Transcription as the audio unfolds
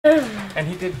And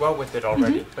he did well with it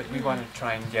already, but we want to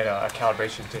try and get a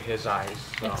calibration to his eyes.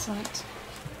 So. Excellent.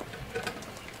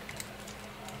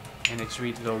 And it's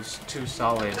really those two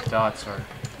solid dots are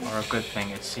a good thing.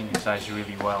 It's seeing his eyes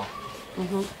really well.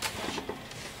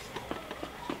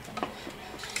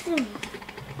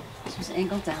 Just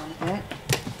angle down a bit.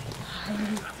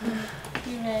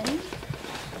 You ready?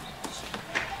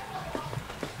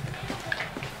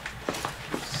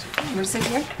 You want to sit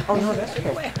here? Oh no, that's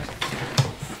okay.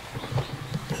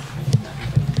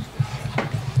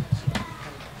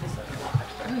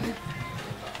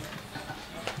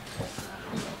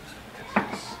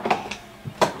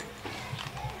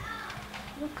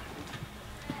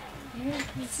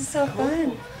 This is so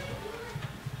fun.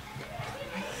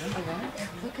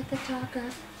 Look at the talker.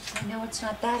 I know it's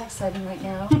not that exciting right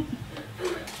now. Look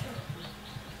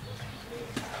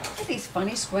at these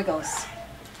funny squiggles.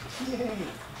 Yay.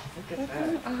 Look at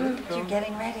that. You're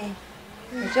getting ready.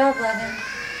 Good job, Levon.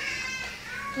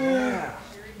 Yeah.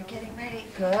 You're getting ready.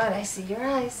 Good. I see your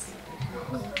eyes.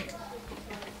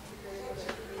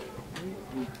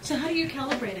 So how do you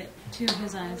calibrate it to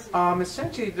his eyes?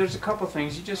 Essentially, there's a couple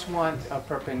things. You just want a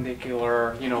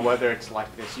perpendicular, whether it's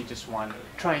like this, you just want to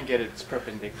try and get it as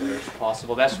perpendicular as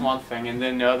possible. That's one thing. And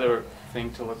then the other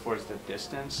thing to look for is the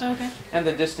distance. Okay. And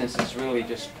the distance is really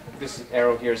just, this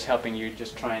arrow here is helping you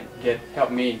just try and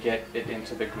help me get it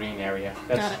into the green area.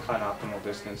 That's an optimal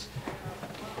distance.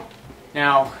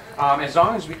 Now, as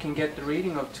long as we can get the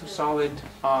reading of two solid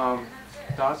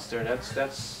dots there,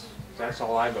 that's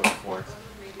all I look for.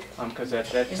 Because that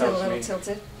tells me. Is it a little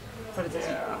tilted? What it does?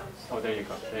 Yeah. Oh, there you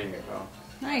go. There you go.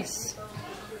 Nice. Back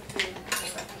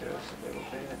to us a little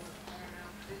bit.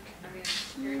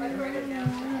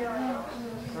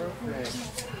 Perfect.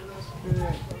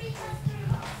 Good.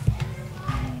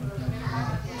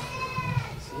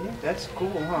 See, that's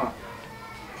cool, huh?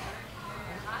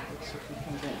 Let's see if we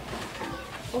can get.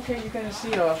 Okay, you're gonna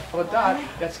see a dot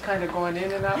that's kind of going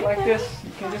in and out like this.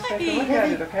 You can just take a look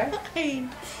at it, okay? Hey.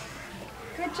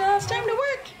 Good job. It's time to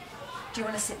work. Do you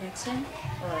want to sit next to him?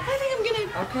 I think I'm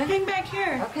gonna hang back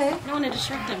here. Okay. I don't want to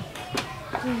distract him.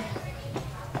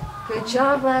 Good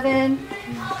job, Levon.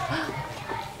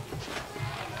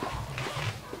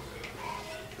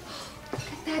 Look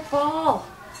at that ball.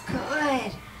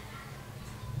 Good.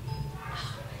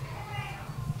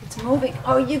 It's moving.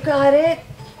 Oh, you got it.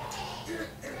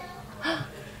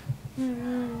 You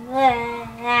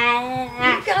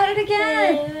got it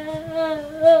again.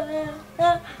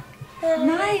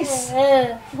 Nice.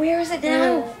 Where is it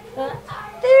now?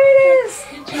 There it is.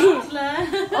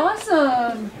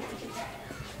 Awesome.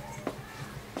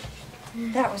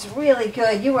 That was really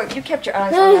good. You kept your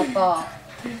eyes on that ball.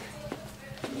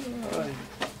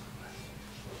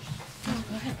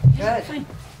 Good.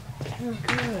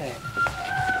 Good.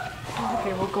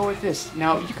 Okay, we'll go with this.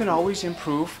 Now, you can always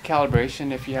improve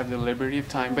calibration if you have the liberty of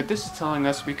time, but this is telling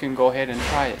us we can go ahead and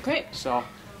try it. Great. So,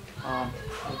 we'll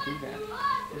do that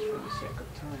just for the sake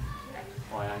of time.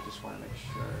 Oh, and I just want to make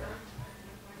sure.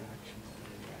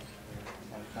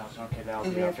 Okay,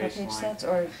 that'll be our page baseline. sets,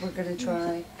 or we're going to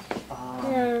try?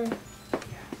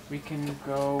 We can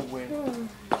go with.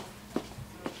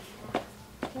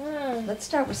 Let's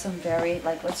start with some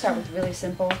let's start with really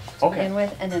simple to begin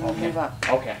with, and then we'll move up.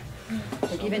 Okay.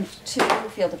 Like even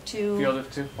field of two. Field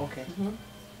of two, okay.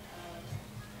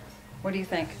 What do you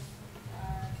think?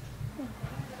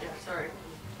 Yeah, sorry.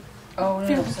 Oh,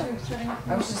 no, sorry.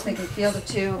 I was just thinking field of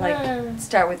two, like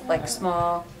start with like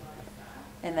small,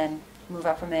 and then move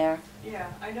up from there.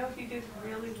 Yeah, I know he did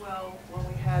really well when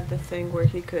we had the thing where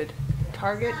he could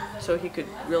target, so he could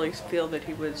really feel that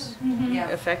he was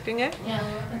affecting it. Yeah.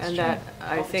 And that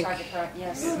I think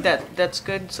that's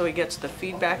good, so he gets the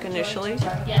feedback initially.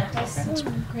 Yeah, that's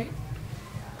great.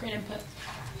 Great input.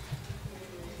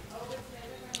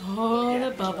 Oh,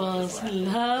 the bubbles.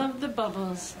 Love the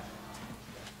bubbles.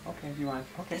 Okay, if you want.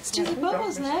 Okay. Let's do the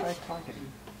bubbles, Lev. Oh,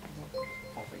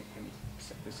 wait, let me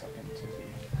set this up into the.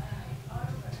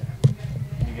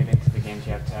 When you get into the games,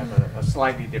 you have to have a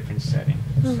slightly different setting.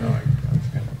 So I was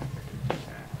gonna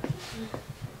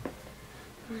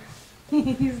do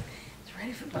that. He's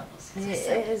ready for bubbles.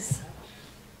 It is.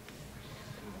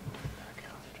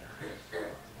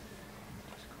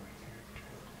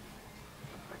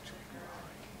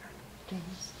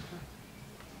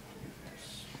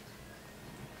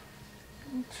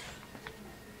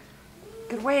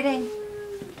 Good waiting.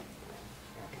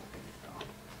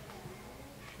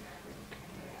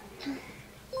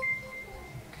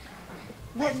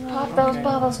 Let's pop those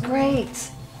bubbles.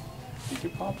 Great. Did you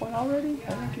pop one already?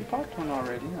 I think you popped one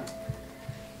already,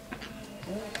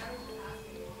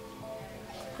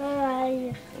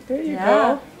 huh? There you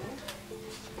go.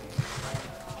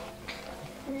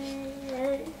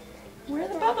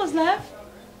 the bubbles, love.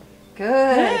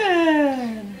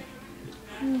 Good.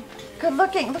 Good. Good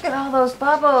looking. Look at all those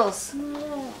bubbles.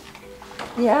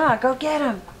 Yeah, go get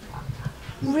them.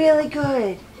 Really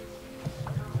good.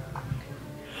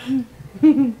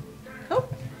 Oh.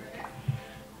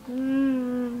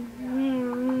 Good.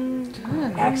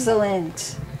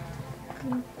 Excellent.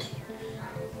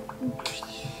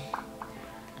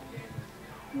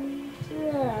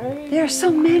 There are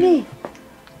so many.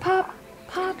 Pop,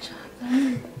 pop.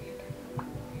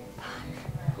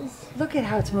 Look at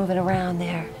how it's moving around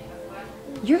there.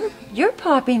 You're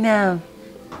popping them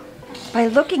by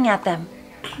looking at them.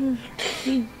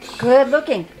 Good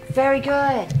looking. Very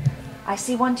good. I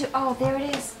see one too. Oh, there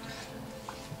it is.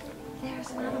 There's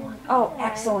another one. Oh,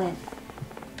 excellent.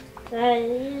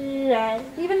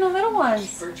 Even the little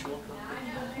ones. Look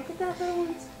at that little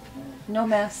ones. No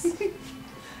mess.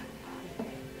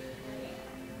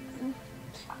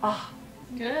 Oh.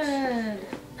 Good.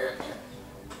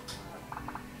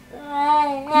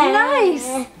 Nice.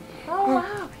 Oh,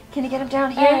 wow. Can you get him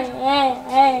down here?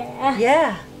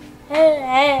 Yeah.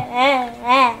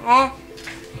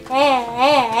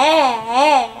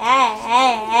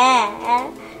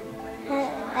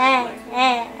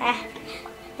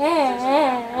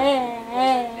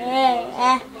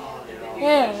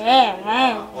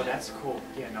 Oh, that's cool.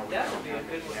 Yeah, no, That would be a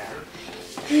good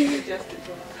one.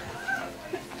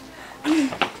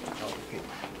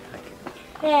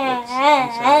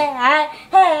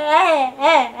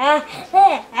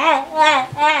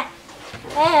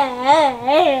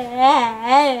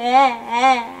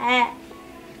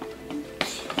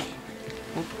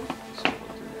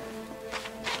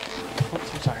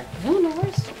 Oops, I'm sorry. No, no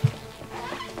worries.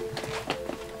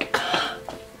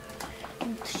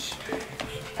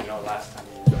 I know last time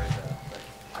you enjoyed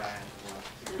the band,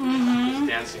 you know, his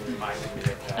dancing reminded me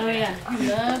of that. Oh yeah, he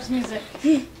loves music.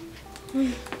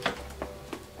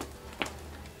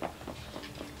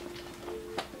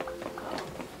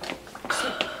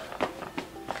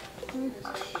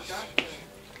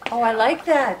 Oh, I like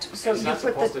that. So It's you not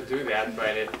put supposed the. to do that,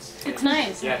 but it's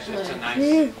nice, Yeah, actually. it's a nice.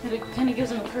 And it kind of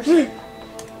gives him a person. It's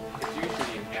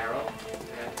usually an arrow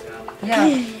that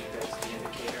Yeah. that's the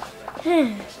indicator.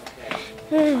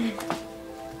 But it's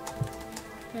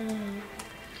okay.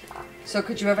 So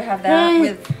could you ever have that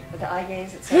with the eye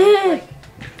gaze itself, like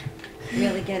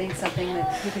really getting something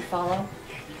that he could follow?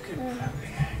 You can.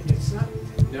 It's not.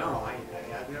 No, I've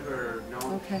never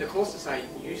known. Okay. The closest I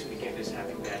usually get is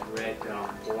having that red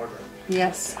border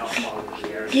Yes. to help follow the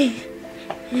area.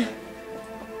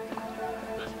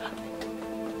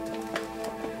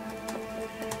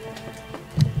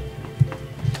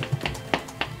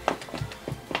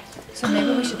 So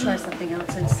maybe we should try something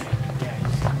else. Since, Yeah.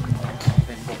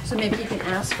 so maybe you can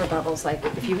ask for bubbles, like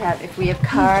if we have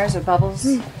cars or bubbles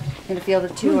in a field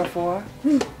of 2 or 4.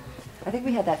 I think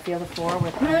we had that field of 4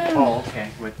 with. Oh,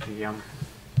 okay. With the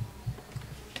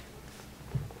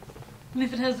And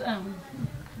if it has and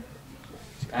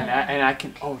I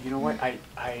can. Oh, you know what? I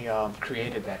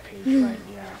created that page, right?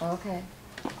 Yeah. Okay.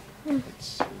 Let's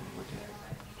see. What did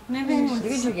I anything You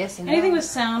can do with, yes and no. anything with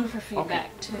sound for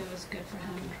feedback too is good for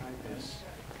him. try this?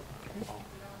 Oh,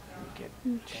 let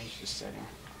me change the setting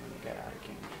when we get out of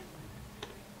game.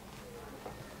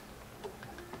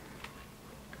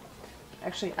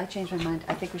 Actually, I changed my mind.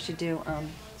 I think we should do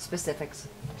specifics.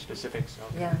 Specifics.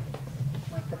 Okay. Yeah.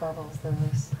 Like the bubbles, the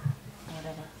this,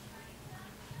 whatever.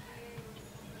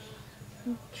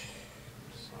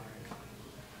 Sorry.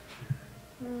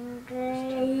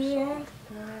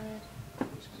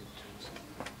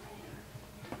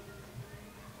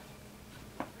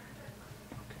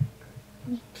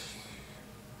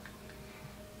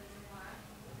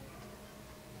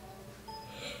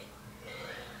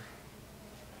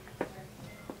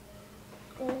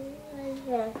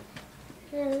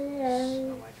 You're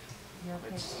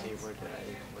okay. Let's see, where did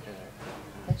I?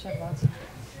 That should have lots of.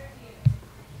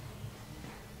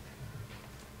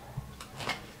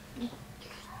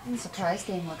 The surprise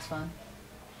game looks fun.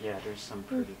 Yeah, there's some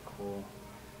pretty cool.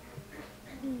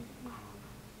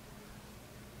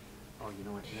 Oh, you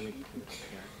know what? Let me put it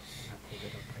here. I'll put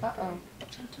it up right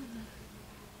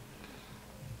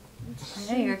I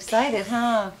know you're excited,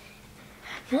 huh?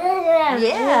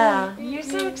 Yeah. You're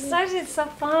so excited. It's so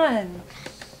fun.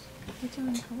 You're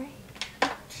doing great.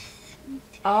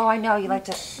 Oh, I know. You like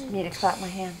me to clap my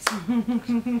hands.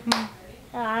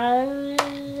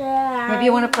 Maybe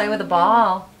you want to play with a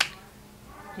ball.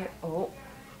 Is that what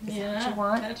you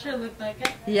want? That sure looked like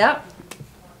it. Yep.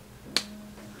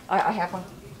 I have one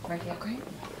right here. Great.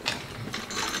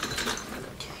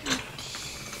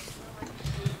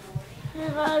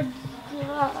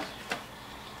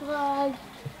 You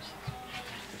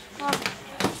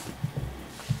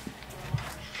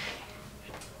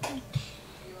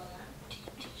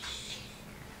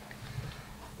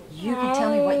can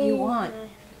tell me what you want.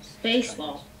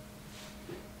 Baseball.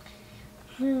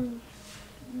 Oh,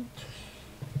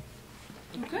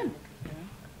 good.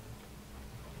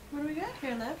 What do we got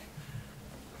here, Lev?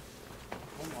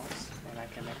 Almost. And I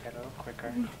can make that a little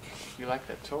quicker. You like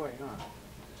that toy, huh?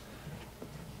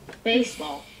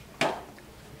 Baseball.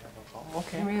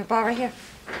 Okay. Can we have a ball right here?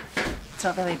 It's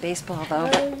not really baseball though.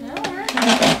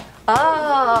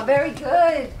 Oh, very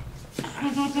good.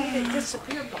 It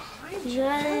disappeared behind you.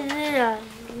 There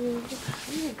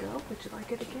you go. Would you like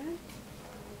it again?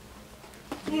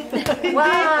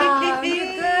 Wow, you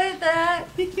good at that.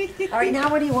 All right, now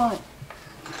what do you want?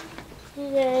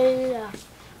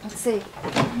 Let's see.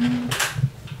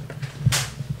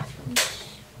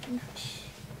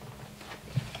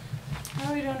 How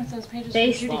are we doing with those pages?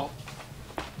 Baseball.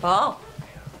 Ball.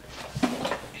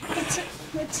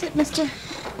 That's it, mister.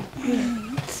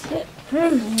 That's it.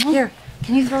 Here,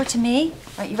 can you throw it to me?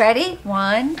 Are you ready?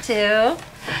 1, 2, 3.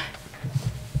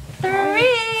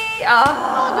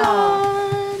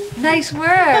 Oh, nice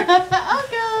work. All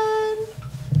good.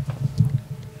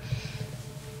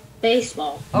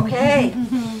 Baseball. Okay.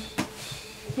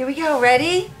 Here we go.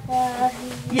 Ready?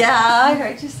 Yeah, I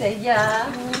heard you say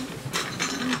yeah.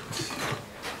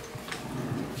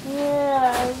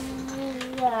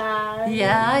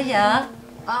 Yeah, yeah.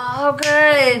 Oh,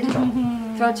 good.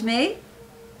 Throw it to me.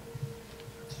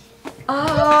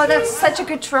 Oh, that's such a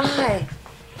good try.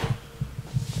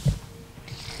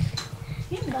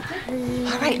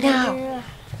 All right, now.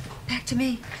 Back to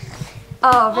me.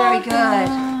 Oh, very good.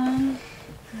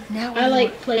 Now I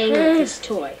like playing with this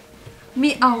toy.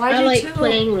 me. Oh, I do like too.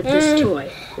 playing with this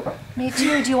toy. Me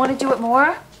too. Do you want to do it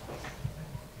more?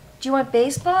 Do you want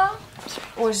baseball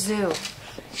or zoo?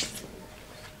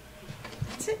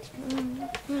 That's it.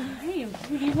 Hey, what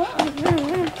do you want? Do you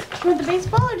want the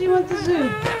baseball or do you want the zoo?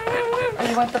 Oh,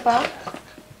 you want the ball?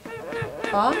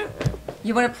 Ball?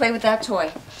 You want to play with that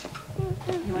toy?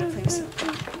 You want to play with some?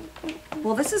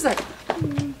 Well, this is a. You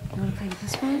want to play with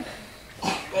this one?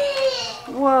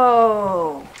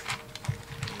 Whoa!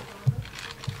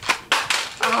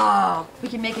 Oh, we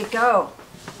can make it go.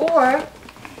 Or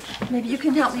maybe you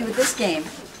can help me with this game.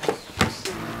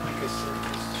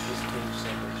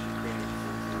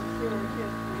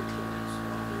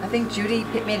 I think Judy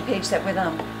made a page set with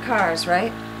cars,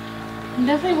 right?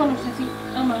 Definitely one with, I think,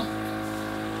 Elmo.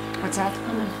 What's that?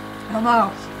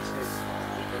 Elmo.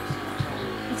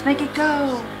 Let's make it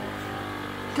go.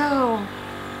 Go.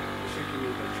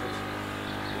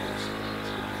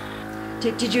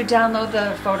 Did you download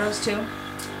the photos too? No,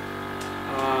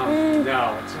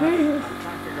 it's not. I'm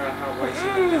trying to figure out how White's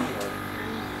going to download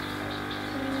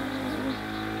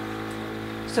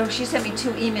it. So she sent me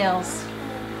 2 emails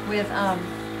with,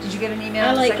 did you get an email?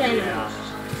 I like Second? animals.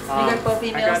 You got both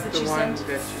emails I got that the you one sent?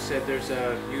 that she said there's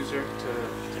a user to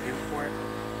import.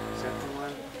 Is that the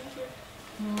one?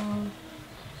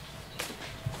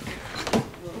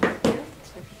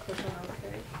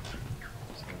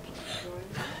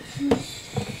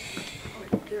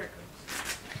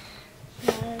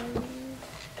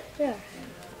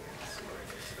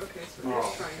 Okay, so Oh.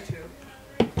 he's trying to.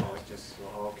 Oh, it just,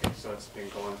 okay, so it's been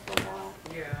going for a while.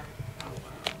 Yeah.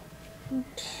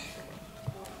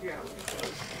 Yeah.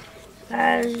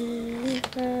 Yeah,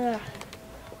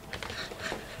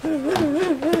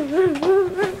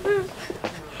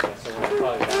 so we'll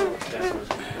probably download that's what's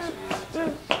going to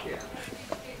Yeah.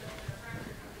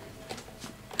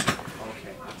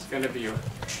 Okay, it's going to be,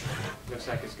 looks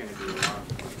like it's going to be a long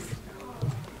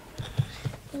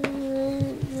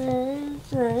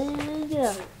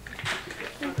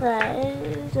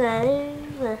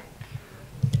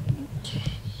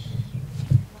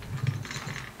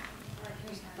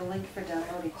The link for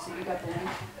downloading. So you got the link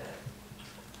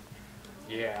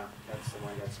Yeah, that's the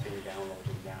one that's being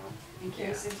downloaded now. in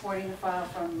case importing the file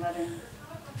from Levon.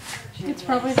 It's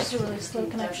probably just a really slow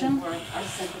connection. I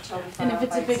sent the Tobii file And if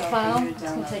it's a by big itself file, for you to it's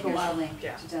gonna download. take a Here's while. the link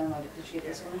Yeah. to download it. Did you get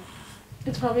this one?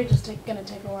 It's probably just gonna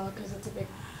take a while because it's a Yeah,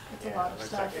 lot it of looks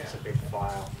stuff. like it's a big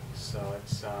file, so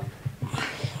it's, that's a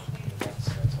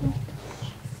long time.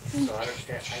 So I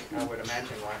understand, I would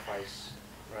imagine Wi-Fi's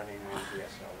running on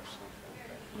DSL or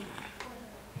something.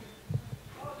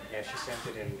 But yeah, she sent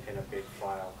it in a big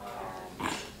file,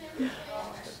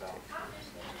 so.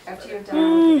 After you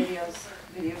download the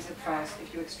videos and files,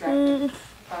 if you extract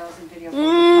files in video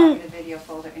folder, copy the video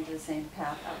folder into the same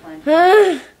path outlined.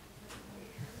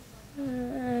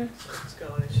 It's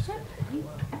going. It's just going to take a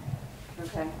while.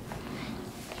 Okay.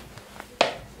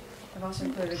 I've also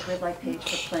included a grid-like page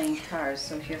for playing cars,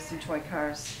 so if you have some toy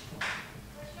cars.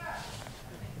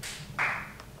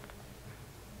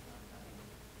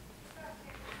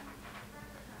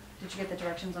 Did you get the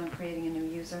directions on creating a new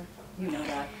user? You know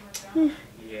that.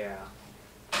 Yeah.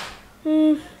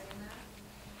 So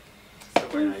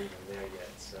we're not even there yet,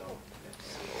 so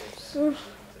let's see.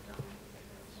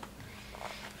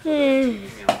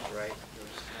 Emails, right?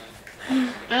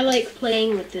 I like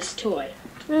playing with this toy.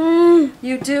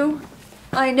 You do?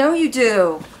 I know you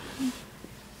do.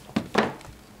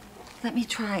 Let me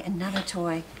try another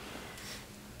toy.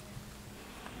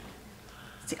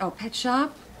 See, oh, pet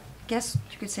shop? Guess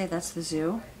you could say that's the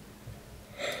zoo.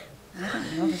 I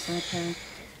don't know this iPad.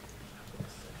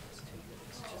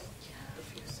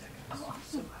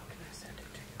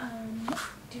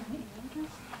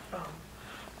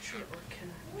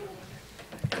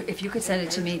 If you could send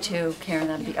it to me too, Karen,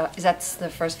 that'd be. Is that the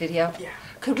first video? Yeah.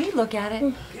 Could we look at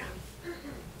it? Yeah.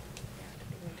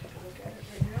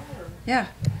 Yeah.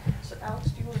 So Alex,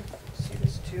 do you want to see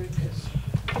this too? 'Cause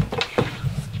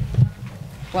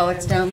Well, it's down.